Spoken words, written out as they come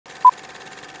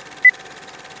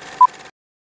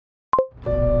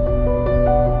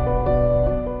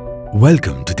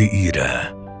Welcome to the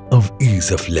era of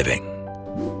ease of living.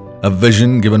 A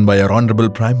vision given by our Honorable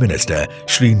Prime Minister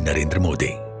Shri Narendra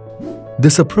Modi.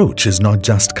 This approach is not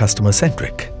just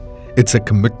customer-centric. It's a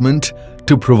commitment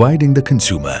to providing the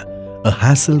consumer a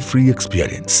hassle-free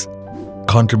experience,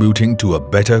 contributing to a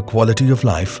better quality of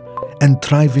life and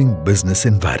thriving business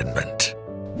environment.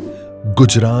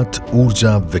 Gujarat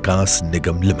UrjaVikas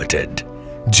Nigam Limited,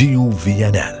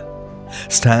 GUVNL,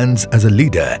 stands as a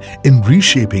leader in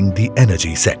reshaping the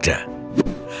energy sector.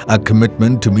 Our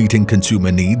commitment to meeting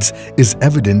consumer needs is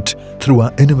evident through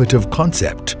our innovative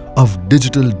concept of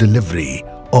digital delivery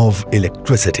of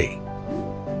electricity.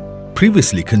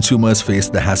 Previously, consumers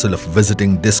faced the hassle of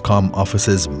visiting DISCOM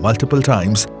offices multiple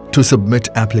times to submit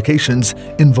applications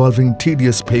involving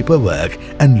tedious paperwork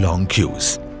and long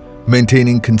queues.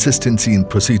 Maintaining consistency in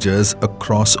procedures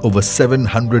across over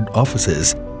 700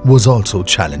 offices was also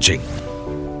challenging.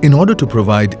 In order to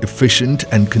provide efficient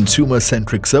and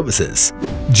consumer-centric services,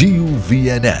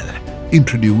 GUVNL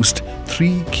introduced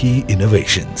three key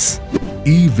innovations: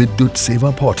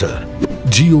 VidhyutSeva portal,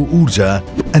 GeoUrja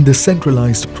and the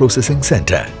Centralized Processing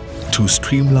Centre to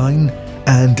streamline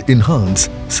and enhance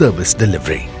service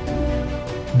delivery.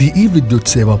 The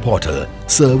VidhyutSeva portal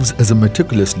serves as a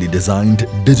meticulously designed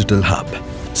digital hub,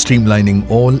 streamlining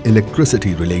all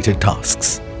electricity-related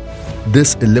tasks.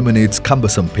 This eliminates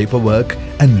cumbersome paperwork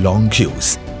and long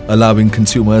queues, allowing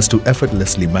consumers to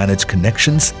effortlessly manage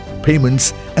connections,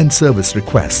 payments and service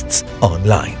requests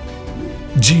online.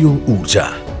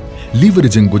 GeoUrja,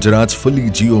 leveraging Gujarat's fully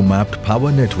geo-mapped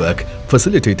power network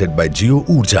facilitated by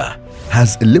GeoUrja,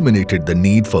 has eliminated the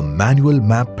need for manual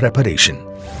map preparation,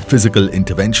 physical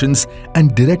interventions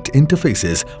and direct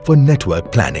interfaces for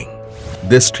network planning.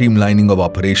 This streamlining of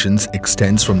operations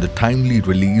extends from the timely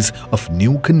release of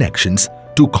new connections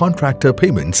to contractor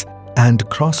payments and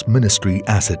cross-ministry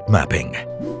asset mapping.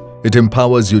 It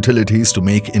empowers utilities to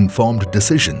make informed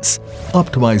decisions,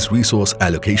 optimize resource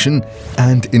allocation,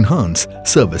 and enhance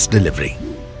service delivery.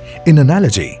 In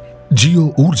analogy,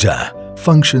 GeoUrja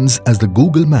functions as the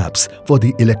Google Maps for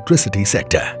the electricity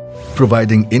sector,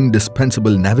 providing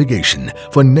indispensable navigation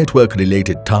for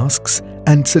network-related tasks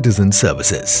and citizen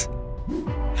services.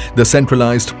 The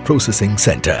Centralized Processing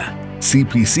Centre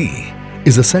 (CPC)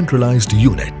 is a centralized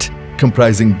unit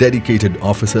comprising dedicated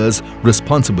officers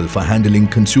responsible for handling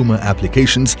consumer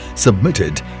applications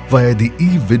submitted via the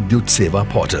VidhyutSeva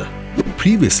portal.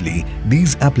 Previously,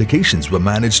 these applications were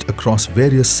managed across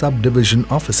various subdivision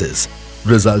offices,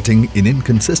 resulting in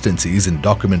inconsistencies in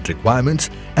document requirements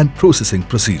and processing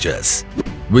procedures.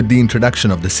 With the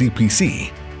introduction of the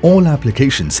CPC, all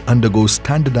applications undergo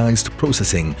standardized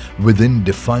processing within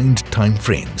defined time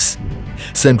frames.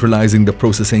 Centralizing the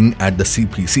processing at the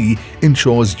CPC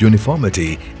ensures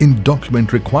uniformity in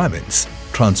document requirements,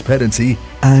 transparency,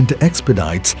 and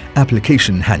expedites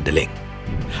application handling.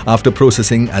 After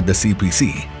processing at the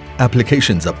CPC,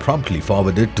 applications are promptly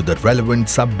forwarded to the relevant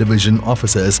subdivision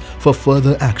officers for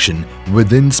further action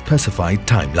within specified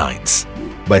timelines.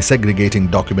 By segregating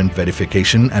document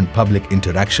verification and public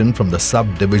interaction from the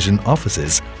subdivision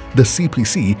offices, the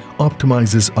CPC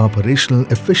optimizes operational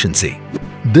efficiency.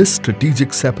 This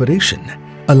strategic separation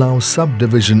allows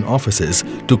subdivision offices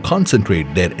to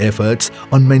concentrate their efforts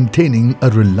on maintaining a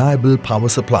reliable power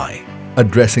supply,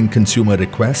 addressing consumer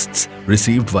requests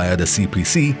received via the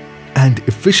CPC, and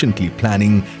efficiently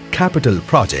planning capital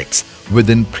projects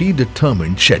within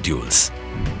predetermined schedules.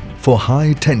 For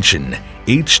high-tension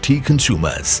HT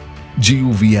consumers,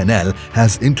 GUVNL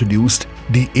has introduced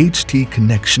the HT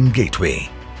Connection Gateway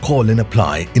Call and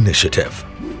Apply initiative.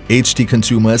 HT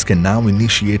consumers can now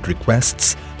initiate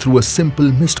requests through a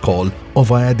simple missed call or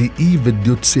via the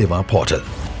VidhyutSeva portal.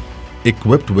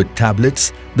 Equipped with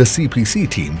tablets, the CPC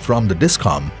team from the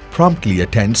DISCOM promptly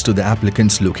attends to the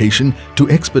applicant's location to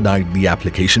expedite the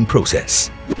application process.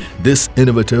 This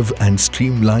innovative and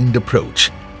streamlined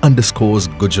approach underscores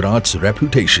Gujarat's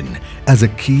reputation as a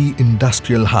key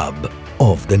industrial hub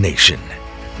of the nation.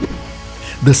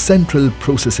 The Central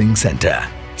Processing Centre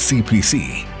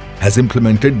 (CPC) has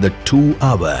implemented the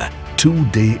 2-hour,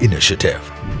 2-day initiative,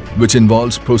 which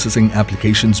involves processing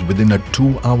applications within a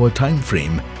 2-hour time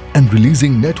frame and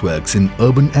releasing networks in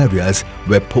urban areas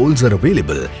where poles are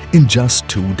available in just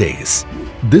 2 days.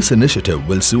 This initiative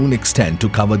will soon extend to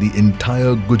cover the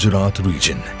entire Gujarat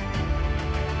region.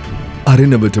 Our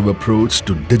innovative approach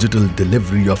to digital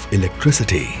delivery of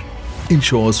electricity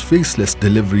ensures faceless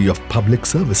delivery of public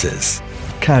services,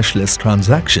 cashless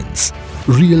transactions,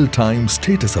 real-time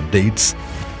status updates,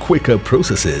 quicker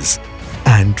processes,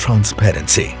 and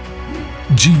transparency.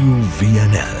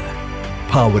 GUVNL,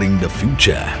 powering the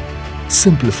future,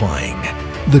 simplifying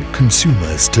the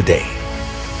consumers today.